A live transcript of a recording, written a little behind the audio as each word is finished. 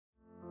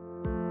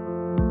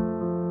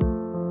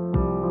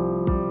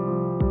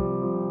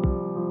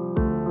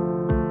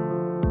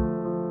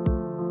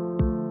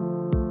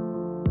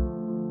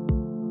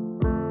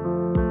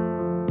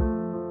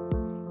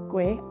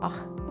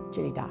Ach,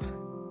 Abjilidag.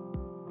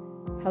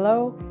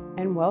 Hello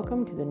and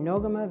welcome to the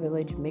Nogama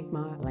Village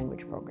Mi'kmaq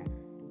language program.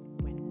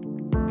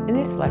 In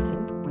this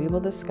lesson, we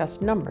will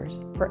discuss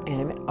numbers for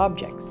animate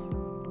objects.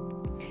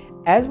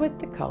 As with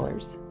the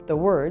colors, the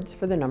words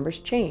for the numbers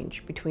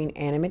change between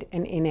animate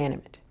and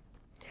inanimate.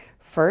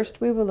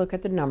 First, we will look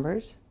at the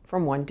numbers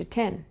from 1 to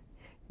 10.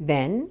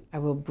 Then, I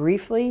will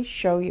briefly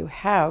show you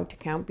how to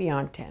count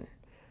beyond 10.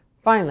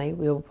 Finally,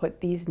 we will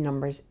put these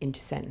numbers into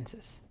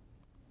sentences.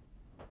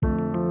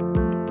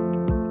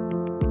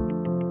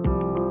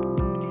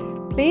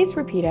 Please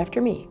repeat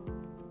after me.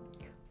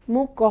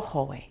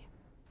 Mukohoe.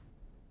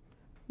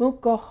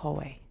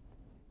 Mukohoe.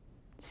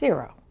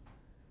 0.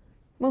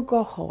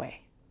 Mukohoe.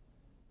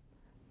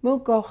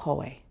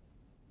 Mukohoe.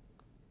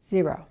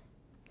 0.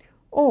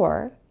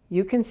 Or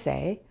you can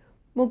say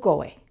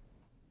mugoe.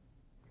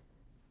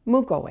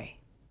 Mugoe.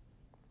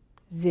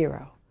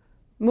 0.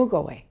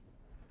 Mugoe.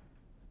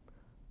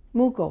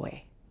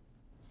 Mugoe.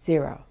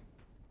 0.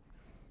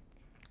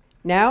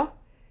 Now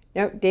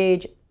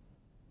dage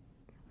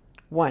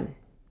 1.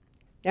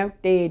 Now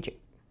dage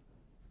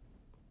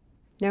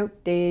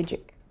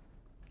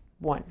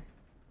 1.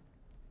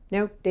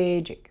 Now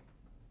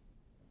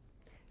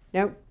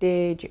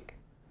dage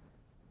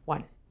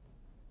 1.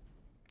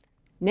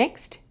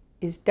 Next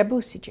is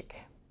dabusijik.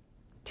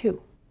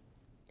 2.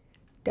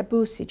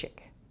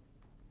 Dabusijik.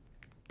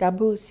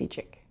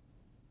 Dabusijik.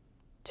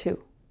 2.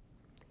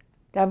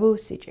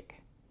 Dabusijik.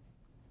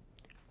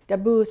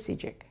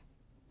 Dabusijik.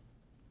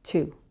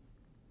 2.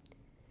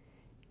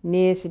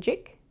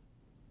 Nesijik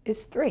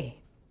is 3.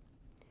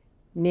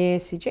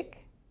 Nesijik.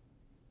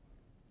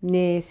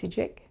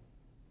 Nesijik.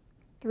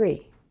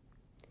 3.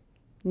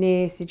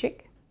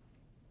 Nesijik.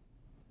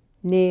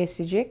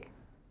 Nesijik.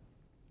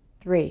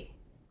 3.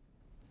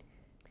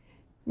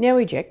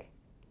 Newijik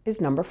is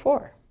number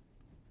 4.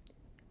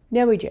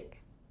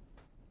 Newijik.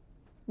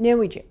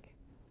 Newijik.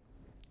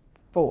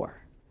 4.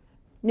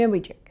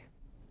 Newijik.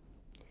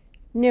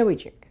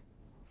 Newijik.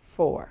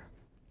 4.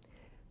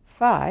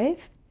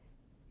 5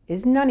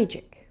 is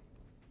nanijik.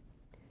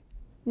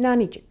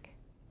 Nanijik.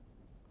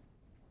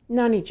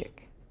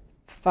 Nanijik.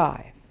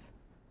 5.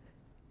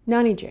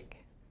 Nanijik.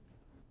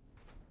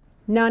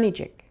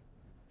 Nanijik.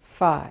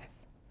 5.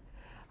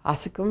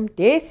 Asukum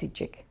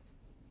desijik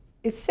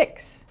is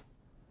 6.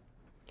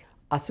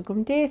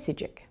 Asukum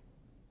desijik.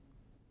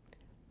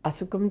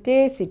 Asukum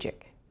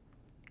desijik.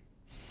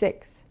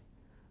 6.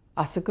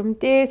 Asukum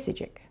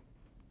desijik.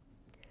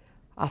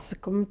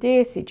 Asukum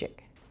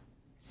desijik.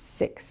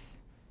 6.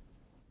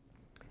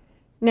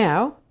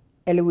 Now,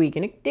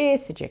 eluiganik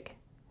desijik.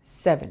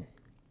 7.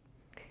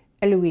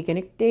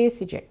 Eluiganik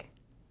desijik.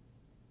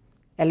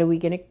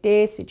 Eluiganik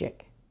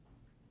desijik.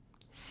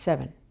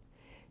 7.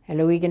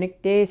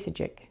 Eluiganik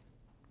desijik.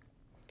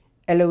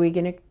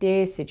 Eluiganik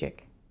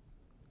desijik.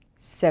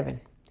 7.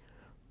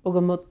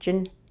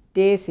 Ugamulchin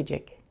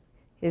desijik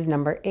is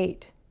number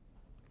 8.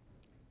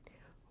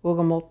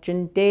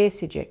 Ugamulchin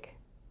desijik.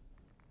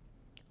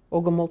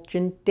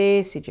 Ugamulchin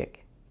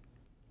desijik.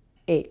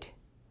 8.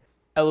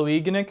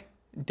 Eluiganik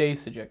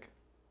desijik.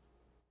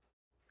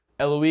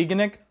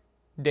 Eluiganik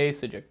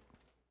desijik.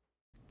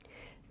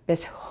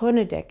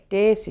 Beshunadek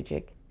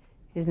desijik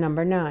is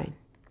number 9.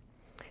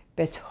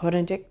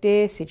 Beshunadek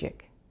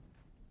desijik.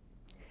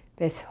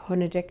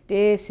 Beshunadek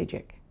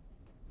desijik.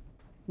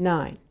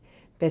 9.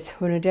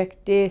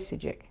 Beshunadek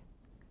desijik.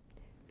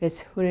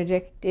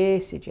 Beshunadek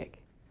desijik.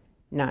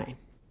 9.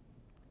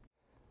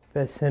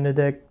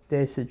 Beshunadek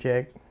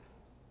desijik.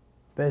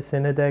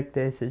 Beshunadek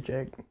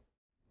desijik.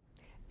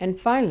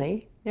 And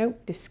finally, note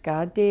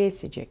diska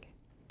desijik.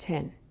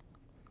 10.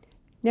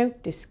 Note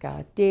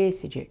diska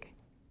desijik.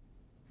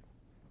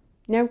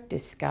 Note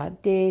diska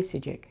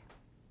desijik.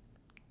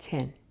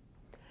 10.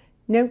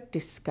 Note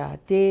diska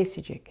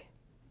desijik.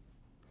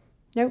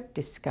 Note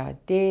diska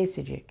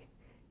desijik.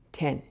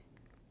 10.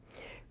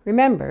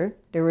 Remember,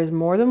 there is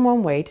more than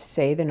one way to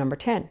say the number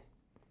 10.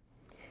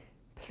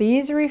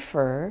 Please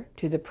refer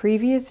to the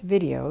previous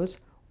videos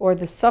or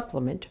the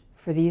supplement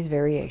for these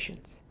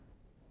variations.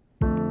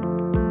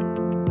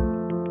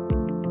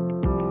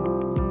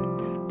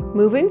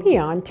 Moving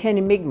beyond 10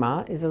 in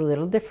Mi'kmaq is a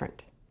little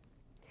different.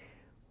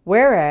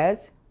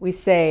 Whereas we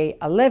say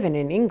 11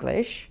 in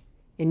English,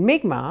 in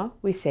Mi'kmaq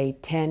we say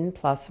 10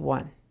 plus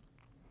 1.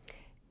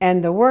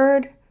 And the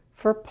word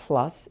for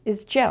plus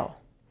is gel.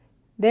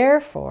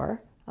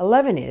 Therefore,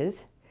 11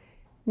 is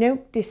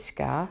note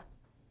diska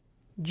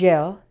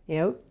gel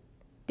note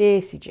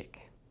desijik.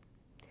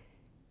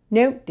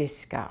 Note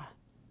diska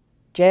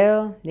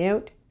gel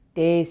note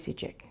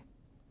desijik.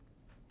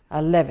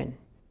 11.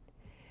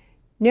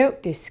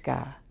 Note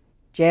diska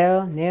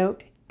gel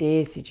note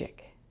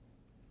desijik.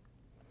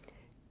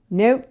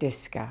 Note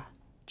diska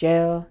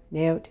gel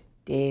note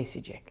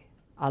desijik.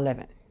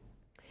 11.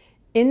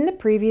 In the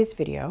previous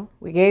video,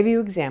 we gave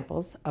you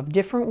examples of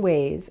different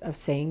ways of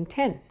saying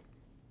 10.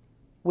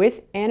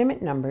 With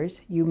animate numbers,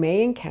 you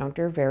may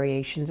encounter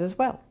variations as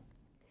well.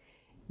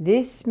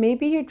 This may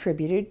be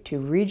attributed to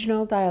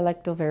regional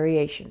dialectal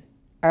variation,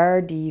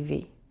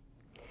 RDV.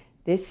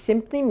 This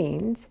simply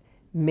means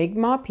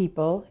Mi'kmaq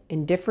people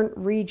in different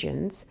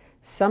regions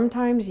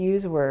sometimes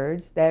use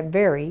words that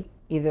vary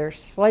either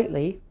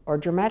slightly or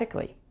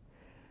dramatically.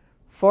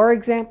 For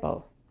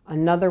example,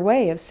 another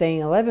way of saying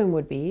 11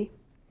 would be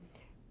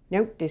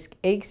Nout disk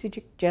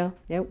egsijik gel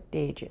nout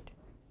dagit.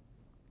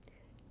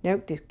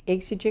 Nout disk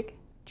egsijik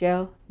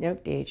gel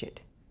nout dagit.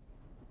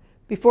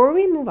 Before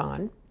we move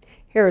on,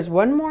 here is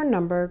one more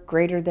number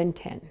greater than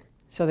 10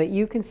 so that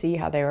you can see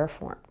how they are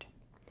formed.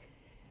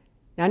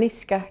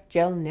 Naniska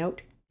gel nout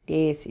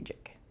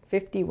dagit,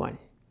 51.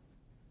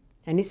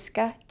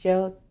 Naniska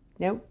gel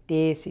nout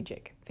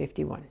dagit,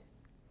 51.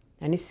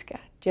 Naniska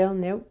gel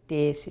nout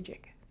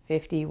dagit,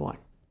 51.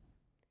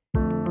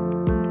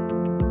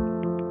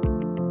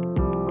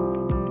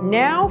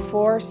 Now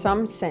for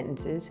some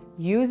sentences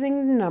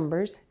using the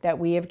numbers that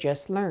we have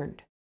just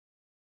learned.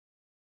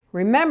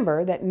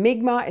 Remember that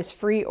Mi'kmaq is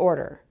free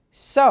order,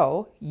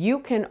 so you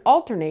can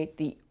alternate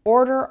the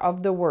order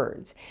of the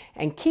words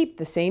and keep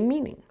the same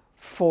meaning.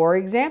 For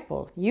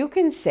example, you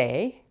can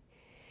say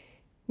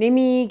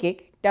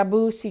Nimigik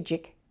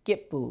dabusijik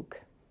gitbug.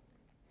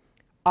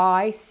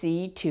 I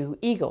see 2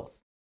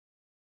 eagles.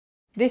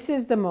 This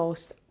is the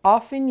most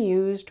often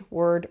used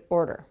word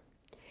order.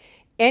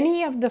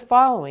 Any of the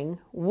following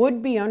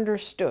would be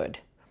understood,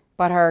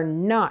 but are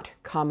not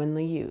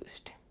commonly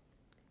used.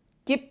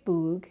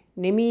 Gitbug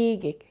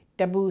nimigik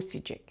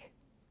dabusijik.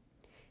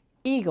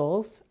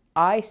 Eagles,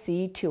 I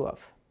see 2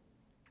 of.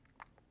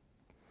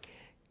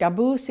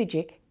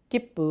 Dabusijik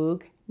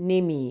gitbug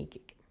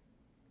nimigik.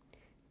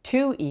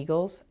 2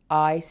 eagles,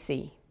 I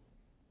see.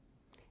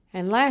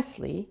 And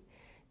lastly,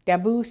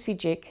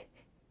 dabusijik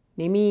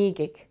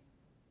nimigik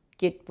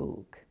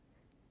gitbug.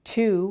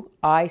 2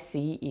 I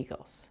see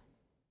eagles.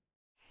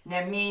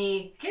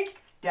 Namigik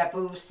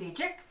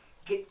dabusijik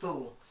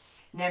gitbu.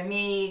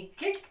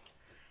 Namigik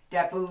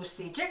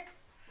dabusijik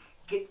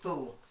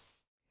gitbu.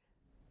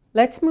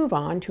 Let's move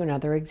on to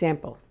another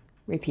example.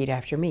 Repeat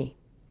after me.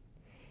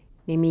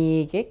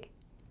 Nimigik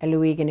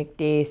eluiganik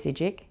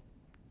desijik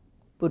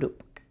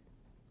budupk.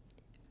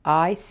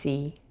 I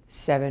see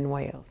 7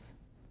 whales.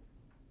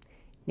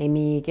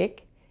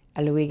 Nimigik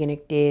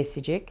eluiganik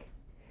desijik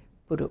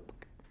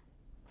budupk.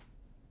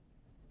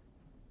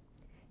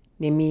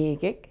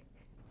 Nimigik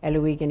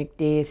eluiganik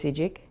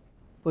desijik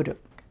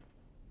budupk.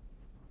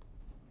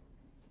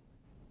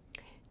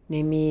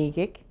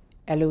 Nimigik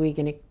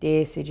eluiganik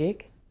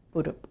desijik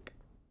budupk.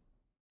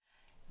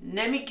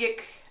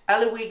 Namigik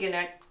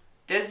eluiganik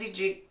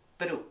desijik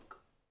buduk.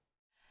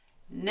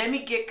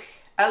 Namigik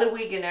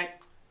eluiganik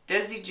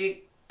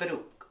desijik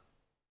buduk.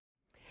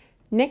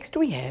 Next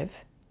we have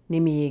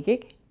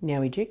Nimigik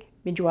newijik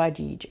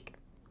mijwajijik.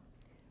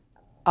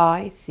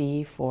 I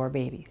see 4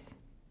 babies.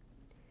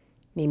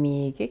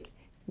 Nimigik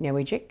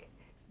newijik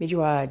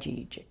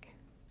mijwajijik.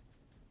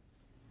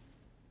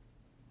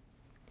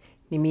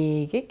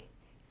 Nimigik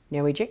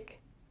newijik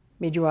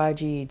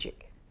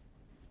mijwajijik.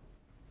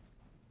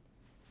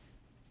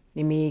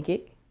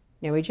 Nimigik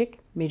newijik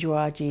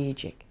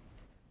mijwajijik.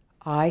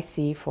 I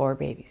see 4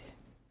 babies.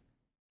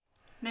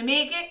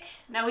 Namigik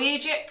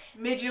nawijik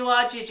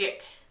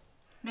midjuajijik.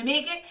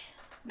 Namigik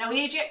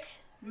nawijik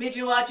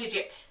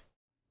midjuajijik.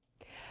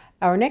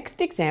 Our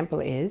next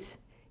example is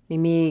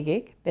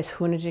Nimigik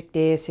beshunajik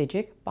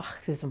desijik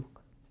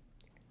bachtismuk.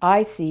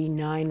 I see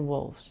 9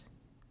 wolves.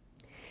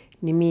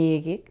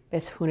 Nimigik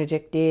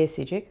beshunajik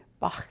desijik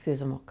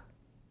bachtismuk.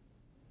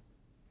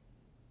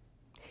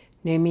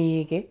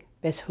 Nimigik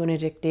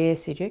beshunajik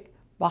desijik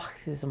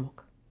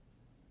bachtismuk.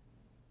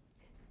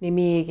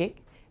 Nimigik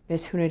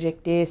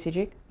beshunajik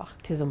desijik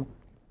bachtismuk.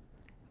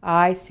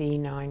 I see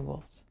 9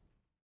 wolves.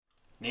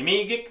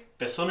 Nimigik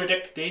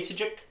besonadek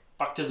desijik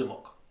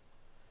baptismuk.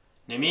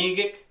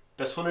 Nimigik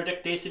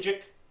besonadek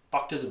desijik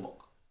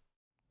baptismuk.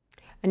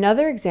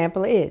 Another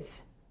example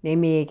is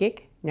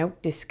Nimigik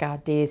nout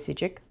diska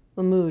desijik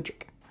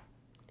umujik.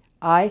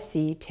 I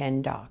see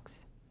 10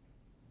 dogs.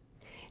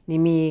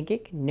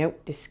 Nimigik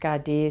nout diska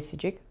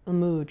desijik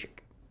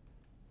umujik.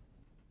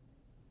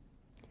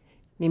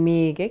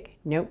 Nimigik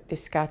nout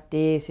diska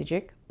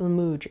desijik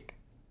umujik.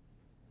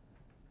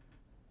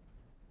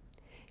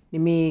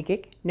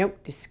 Nimigik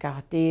nout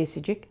diska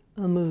desijik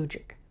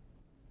umujik.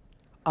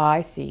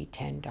 I see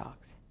 10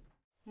 dogs.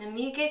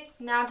 Namigik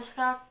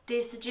nadiskak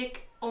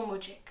desijik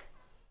omujik.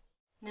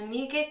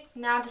 Namigik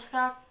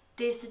nadiskak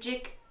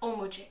desijik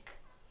omujik.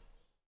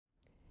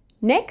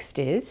 Next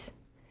is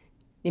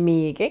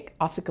Nimigik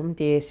asagum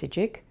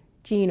desijik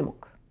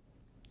jinamuk.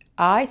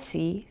 I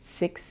see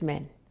 6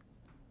 men.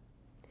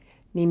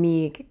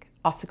 Nimigik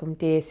asagum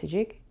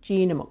desijik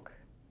jinamuk.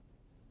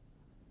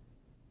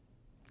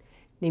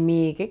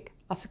 Nimigik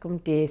asagum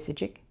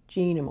desijik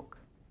jinamuk.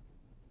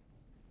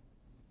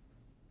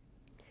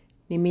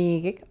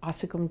 Nimigik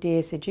asagum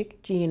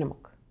desijik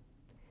jinamuk.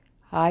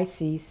 I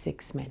see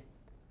 6 men.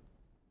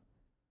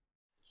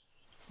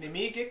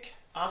 Nimigik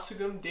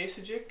asagum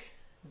desijik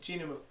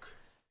jinamuk.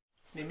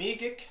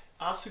 Nimigik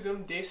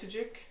asagum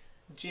desijik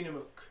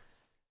jinamuk.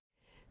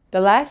 The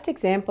last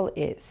example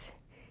is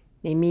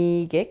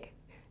Nimigik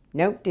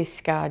nout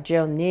diska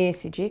gel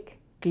nesijik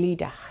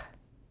glidach.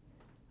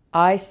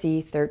 I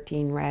see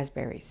 13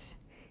 raspberries.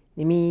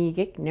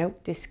 Nimigik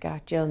note diska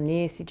gel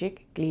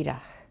nesijik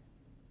glidach.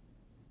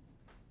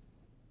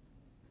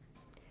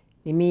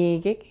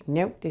 Nimigik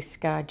note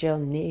diska gel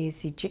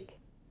nesijik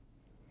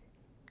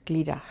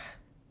glidach.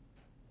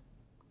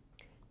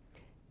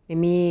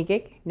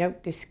 Nimigik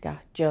note diska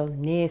gel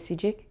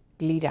nesijik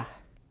glidach.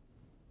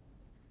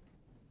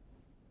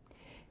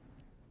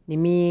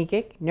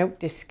 Nimigik note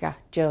diska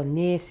gel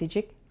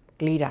nesijik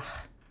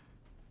glidach.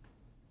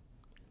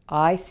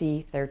 I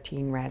see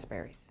 13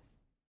 raspberries.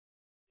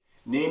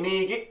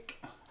 Nimigik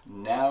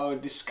now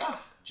diska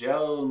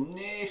gel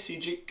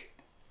nesijik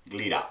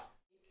glida.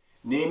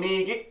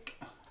 Nimigik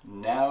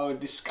now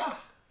diska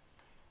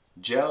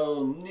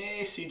gel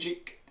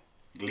nesijik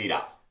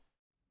glida.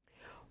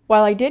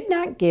 While I did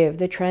not give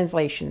the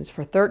translations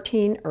for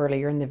 13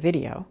 earlier in the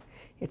video,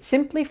 it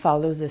simply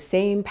follows the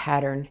same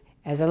pattern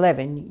as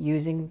 11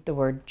 using the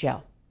word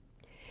gel.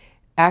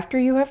 After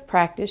you have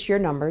practiced your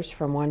numbers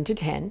from 1 to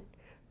 10,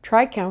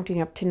 try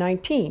counting up to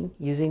 19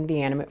 using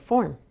the animate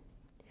form.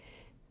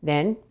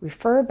 Then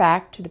refer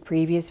back to the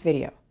previous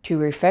video to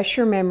refresh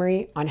your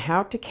memory on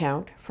how to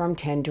count from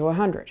 10 to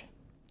 100.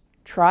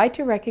 Try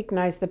to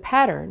recognize the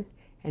pattern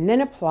and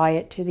then apply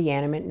it to the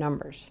animate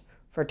numbers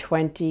for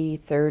 20,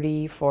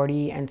 30,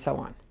 40, and so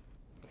on.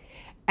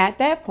 At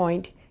that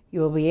point, you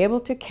will be able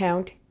to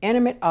count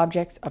animate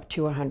objects up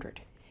to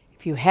 100.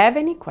 If you have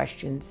any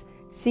questions,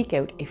 seek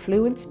out a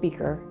fluent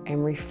speaker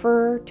and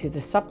refer to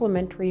the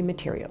supplementary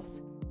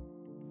materials.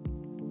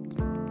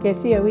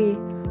 Gesiawi,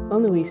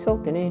 Onui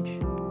Sultanage,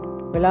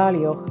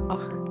 Velalioch Ach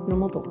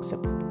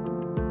Numodoxip.